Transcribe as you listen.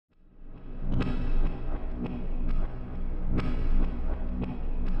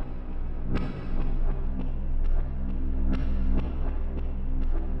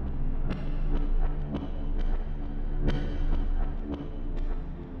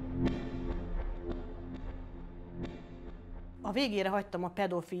A végére hagytam a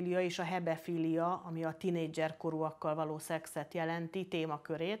pedofília és a hebephilia, ami a tinédzser korúakkal való szexet jelenti,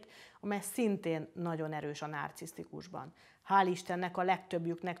 témakörét, amely szintén nagyon erős a narcisztikusban. Hál' Istennek a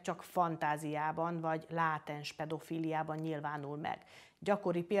legtöbbjüknek csak fantáziában vagy látens pedofíliában nyilvánul meg.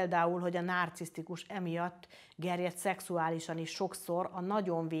 Gyakori például, hogy a narcisztikus emiatt gerjed szexuálisan is sokszor a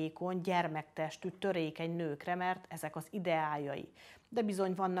nagyon vékony, gyermektestű, törékeny nőkre, mert ezek az ideáljai. De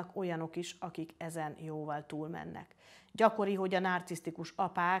bizony vannak olyanok is, akik ezen jóval túlmennek. Gyakori, hogy a narcisztikus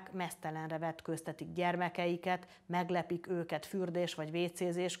apák meztelenre vetköztetik gyermekeiket, meglepik őket fürdés vagy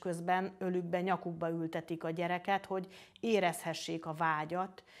vécézés közben, ölükbe, nyakukba ültetik a gyereket, hogy érezhessék a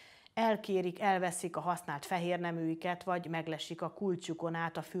vágyat, elkérik, elveszik a használt fehérneműiket, vagy meglesik a kulcsukon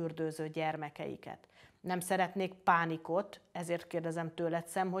át a fürdőző gyermekeiket. Nem szeretnék pánikot, ezért kérdezem tőled,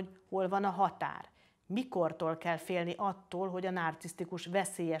 Szem, hogy hol van a határ? Mikortól kell félni attól, hogy a narcisztikus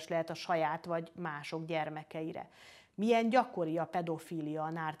veszélyes lehet a saját vagy mások gyermekeire? Milyen gyakori a pedofília a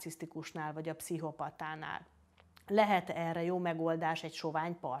narcisztikusnál vagy a pszichopatánál? Lehet erre jó megoldás egy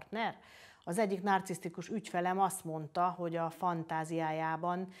sovány partner? Az egyik narcisztikus ügyfelem azt mondta, hogy a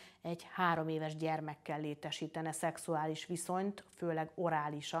fantáziájában egy 3 éves gyermekkel létesítene szexuális viszonyt, főleg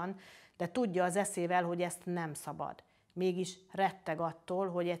orálisan, de tudja az eszével, hogy ezt nem szabad. Mégis retteg attól,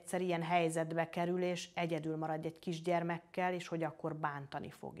 hogy egyszer ilyen helyzetbe kerül, és egyedül marad egy kisgyermekkel, és hogy akkor bántani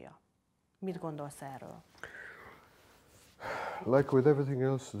fogja. Mit gondolsz erről? Like with everything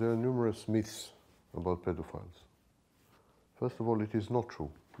else, there are numerous myths about pedophiles. First of all, it is not true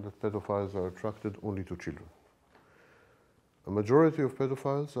that pedophiles are attracted only to children. A majority of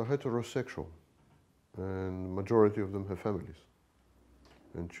pedophiles are heterosexual, and majority of them have families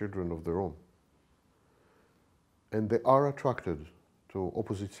and children of their own. And they are attracted to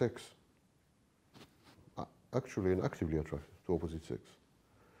opposite sex. Actually, and actively attracted to opposite sex.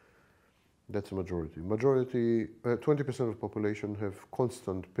 That's a majority. 20% of the population have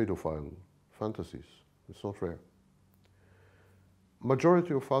constant pedophile fantasies. It's not rare.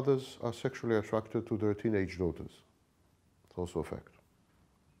 Majority of fathers are sexually attracted to their teenage daughters. It's also a fact.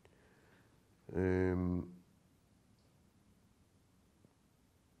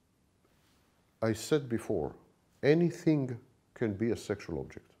 I said before, anything can be a sexual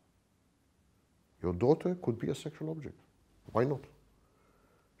object. Your daughter could be a sexual object. Why not?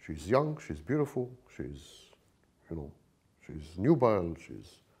 She's young, she's beautiful, she's nubile,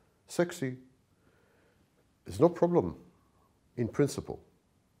 she's sexy. There's no problem, in principle,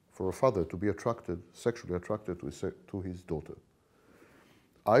 for a father to be sexually attracted to his daughter.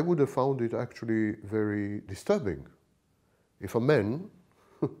 I would have found it actually very disturbing if a man,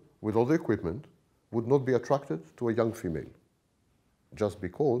 with all the equipment, would not be attracted to a young female, just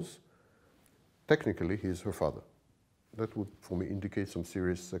because, technically, he is her father. That would, for me, indicate some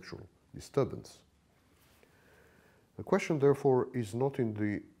serious sexual disturbance. The question, therefore, is not in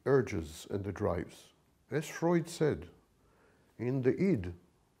the urges and the drives. As Freud said, in the id,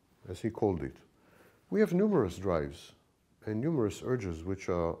 as he called it, we have numerous drives and numerous urges which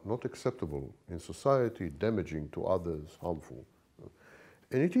are not acceptable in society, damaging to others, harmful.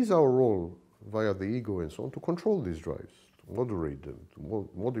 And it is our role, via the ego and so on, to control these drives, to moderate them, to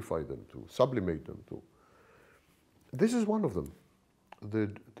modify them, to sublimate them. This is one of them.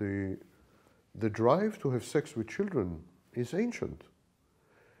 The drive to have sex with children is ancient,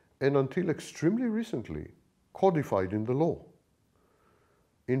 and until extremely recently, codified in the law.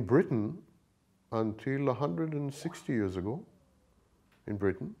 In Britain, until 160 years ago, in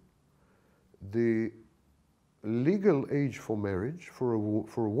Britain, the legal age for marriage for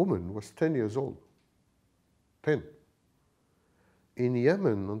a woman was 10 years old. 10. In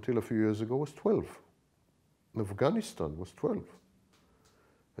Yemen, until a few years ago, was 12. In Afghanistan was 12.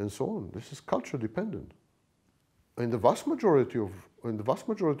 And so on. This is culture dependent. In the vast majority of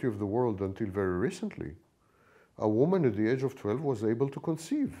the world, until very recently, a woman at the age of 12 was able to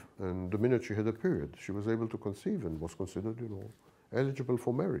conceive, and the minute she had a period, she was able to conceive and was considered, eligible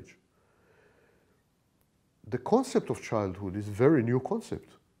for marriage. The concept of childhood is a very new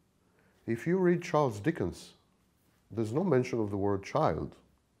concept. If you read Charles Dickens, there's no mention of the word child.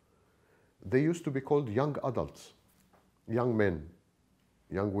 They used to be called young adults, young men,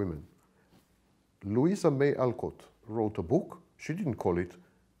 young women. Louisa May Alcott wrote a book. She didn't call it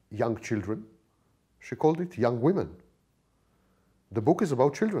young children. She called it young women. The book is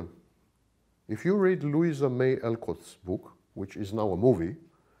about children. If you read Louisa May Alcott's book, which is now a movie,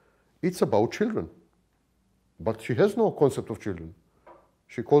 it's about children. But she has no concept of children.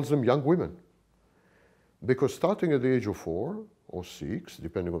 She calls them young women. Because starting at the age of 4 or 6,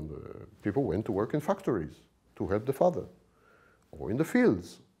 depending on the people, went to work in factories to help the father, or in the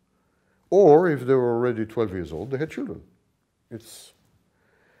fields. Or if they were already 12 years old, they had children.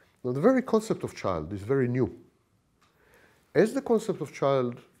 Now, the very concept of child is very new. As the concept of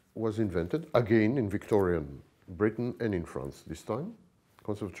child was invented, again in Victorian Britain and in France this time, the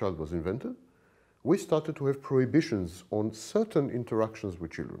concept of child was invented, we started to have prohibitions on certain interactions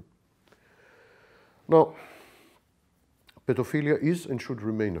with children. Now, pedophilia is and should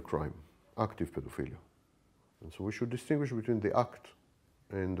remain a crime, active pedophilia. And so we should distinguish between the act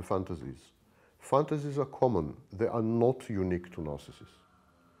and the fantasies. Fantasies are common. They are not unique to narcissists.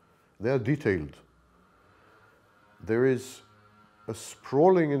 They are detailed. There is a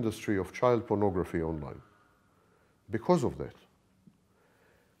sprawling industry of child pornography online because of that.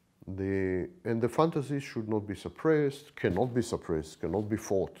 And the fantasies should not be suppressed, cannot be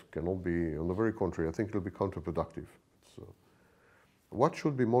fought, cannot be, on the very contrary, I think it will be counterproductive. So, what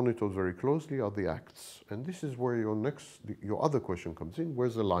should be monitored very closely are the acts. And this is where your other question comes in.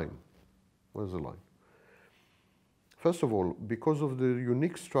 Where's the line? Where's the line? First of all, because of the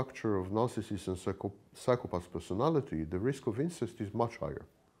unique structure of narcissist and psychopath's personality, the risk of incest is much higher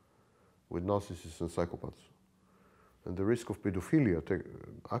with narcissists and psychopaths. And the risk of pedophilia,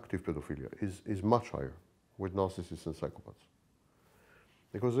 active pedophilia, is much higher with narcissists and psychopaths.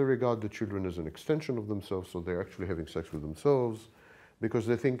 Because they regard the children as an extension of themselves, so they're actually having sex with themselves, because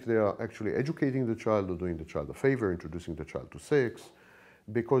they think they are actually educating the child or doing the child a favor, introducing the child to sex,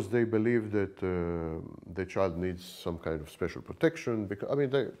 because they believe that the child needs some kind of special protection. Because, I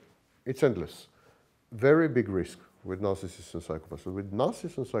mean, it's endless. Very big risk with narcissists and psychopaths. So with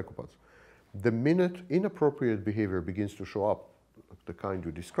narcissists and psychopaths, the minute inappropriate behavior begins to show up, the kind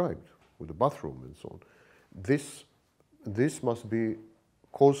you described, with the bathroom and so on, this must be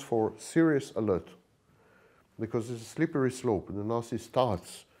cause for serious alert, because it's a slippery slope, and the narcissist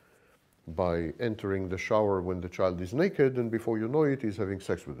starts by entering the shower when the child is naked, and before you know it, he's having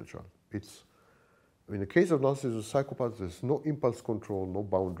sex with the child. In the case of narcissists and psychopaths, there's no impulse control, no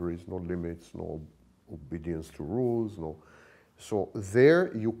boundaries, no limits, no obedience to rules, no. So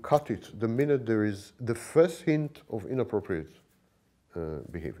there you cut it the minute there is the first hint of inappropriate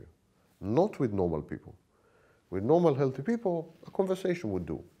behavior. Not with normal people. With normal, healthy people, a conversation would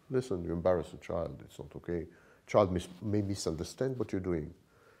do. Listen, you embarrass a child, it's not okay. Child may misunderstand what you're doing.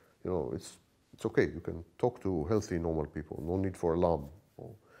 You know, it's okay. You can talk to healthy, normal people. No need for alarm.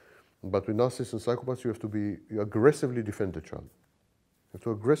 But with narcissists and psychopaths, you aggressively defend the child. You have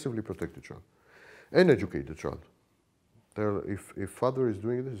to aggressively protect the child and educate the child. If father is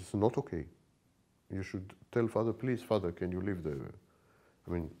doing this, it's not okay. You should tell father, please, father, can you leave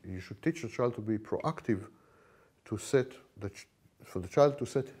you should teach the child to be proactive, for the child to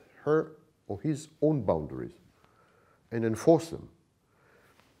set her or his own boundaries and enforce them,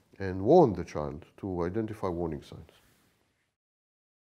 and warn the child to identify warning signs.